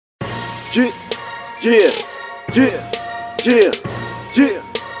Yeah, yeah, yeah, yeah, yeah,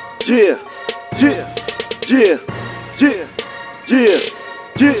 yeah, yeah, yeah, yeah,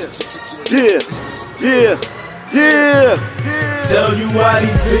 yeah, yeah, yeah, yeah. Tell you why these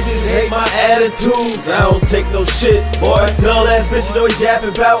bitches hate my attitudes. I don't take no shit, boy. Dull ass bitches always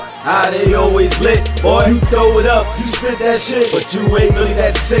yapping about how they always lit. Boy, you throw it up, you spit that shit, but you ain't really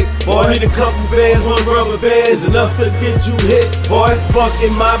that sick. Boy, need a couple bands, one rubber band is enough to get you hit. Boy,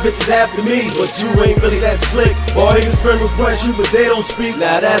 fucking my bitches after me, but you ain't really that slick. Boy, niggas friend request you, but they don't speak.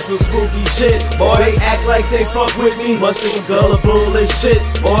 Now that's some spooky shit. Boy, they act like they fuck with me, must think I'm gullible as shit.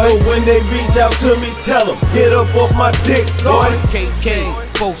 Boy, so when they reach out to me, tell them, get up off my dick, boy. KayoKane,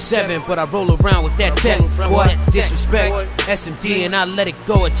 4-7, but I roll around with that tech. Boy, disrespect, SMD and I let it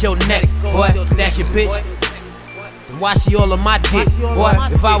go at your neck. Boy, that's your bitch. And why she all on my dick? Boy,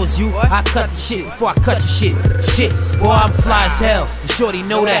 if I was you, I'd cut the shit before I cut your shit. Shit, boy, I'm fly as hell. And shorty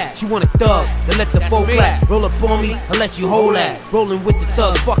know that. She want a thug, then let the folk clap. Roll up on me, I let you hold that. Rolling with the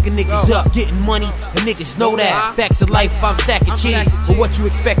thug, fucking niggas up, getting money, and niggas know that. Facts of life, I'm stacking cheese. But what you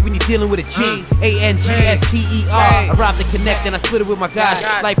expect when you're dealing with a G? ANGSTER. I rob the connect and I split it with my guys.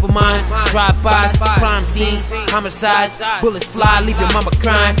 It's life of mine, drive-bys, crime scenes, homicides, bullets fly, leave your mama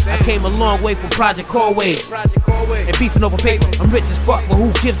crying. I came a long way from Project Hallways and beefing over paper. I'm rich as fuck, but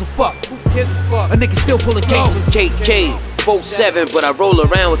who gives a fuck? A nigga still pulling cables. KayoKane, 4-7, but I roll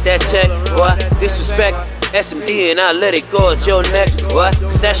around with that tech. What? Disrespect, SMD and I let it go at your neck. What?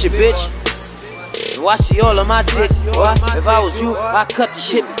 That's your bitch. And why she all on my dick? What? If I was you, I'd cut the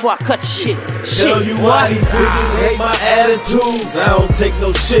shit before I cut the shit. Tell you why these bitches hate my attitudes. I don't take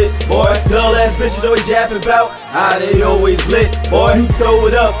no shit, boy. Dull ass bitches always yapping about how they always lit. Boy, you throw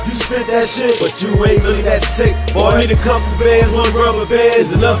it up, you spit that shit, but you ain't really that sick. Boy, need a couple bands, one rubber band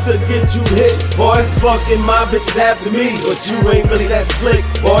is enough to get you hit. Boy, fucking my bitches after me, but you ain't really that slick.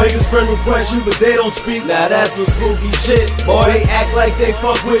 Boy, niggas friend request you, but they don't speak. Now that's some spooky shit. Boy, they act like they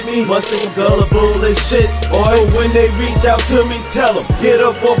fuck with me, must think I'm gullible as shit. Boy, so when they reach out to me, tell them, get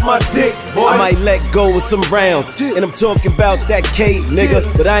up off my dick, boy. I might let go of some rounds, and I'm talking about that K, nigga,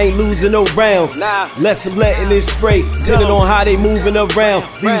 but I ain't losing no rounds. Less I'm letting it spray, depending on how they moving around.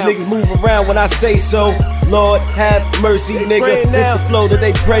 These niggas move around when I say so. Lord have mercy, nigga. This the flow that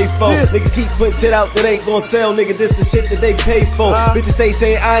they pray for. Niggas keep putting shit out that ain't gon' sell, nigga. This the shit that they pay for. Bitches stay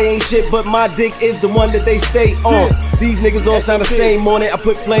saying I ain't shit, but my dick is the one that they stay on. These niggas all sound the same on it. I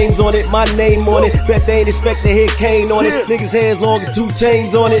put flames on it, my name on it. Bet they ain't expect to hit Kane on it. Niggas hands long as 2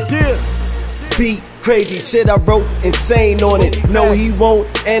 chains on it. Beat crazy shit I wrote, insane on it. No, he won't,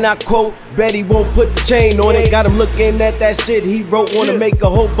 and I quote, bet he won't put the chain on it. Got him looking at that shit he wrote, wanna make a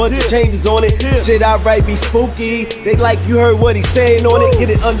whole bunch of changes on it. Shit I write be spooky, they like you heard what he's saying on it.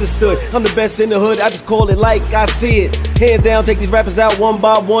 Get it understood, I'm the best in the hood, I just call it like I see it. Hands down, take these rappers out one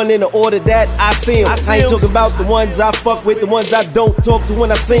by one in the order that I see them. I ain't talking about the ones I fuck with, the ones I don't talk to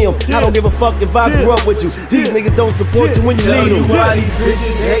when I see them. I don't give a fuck if I grew up with you, these niggas don't support you when you need them. Why these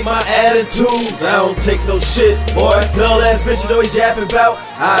bitches hate my attitudes? I don't take no shit, boy. Dull ass bitches always yapping about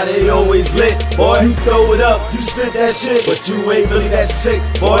how they always lit. Boy, you throw it up, you spit that shit, but you ain't really that sick.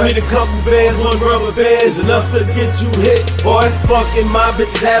 Boy, need a couple bands, one rubber band is enough to get you hit. Boy, fucking my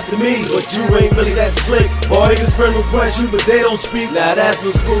bitches after me, but you ain't really that slick. Boy, niggas friend request you, but they don't speak. Now that's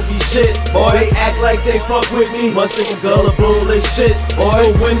some spooky shit. Boy, they act like they fuck with me, must think I'm gullible as shit. Boy,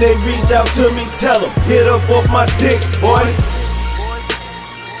 so when they reach out to me, tell them, get up off my dick, boy.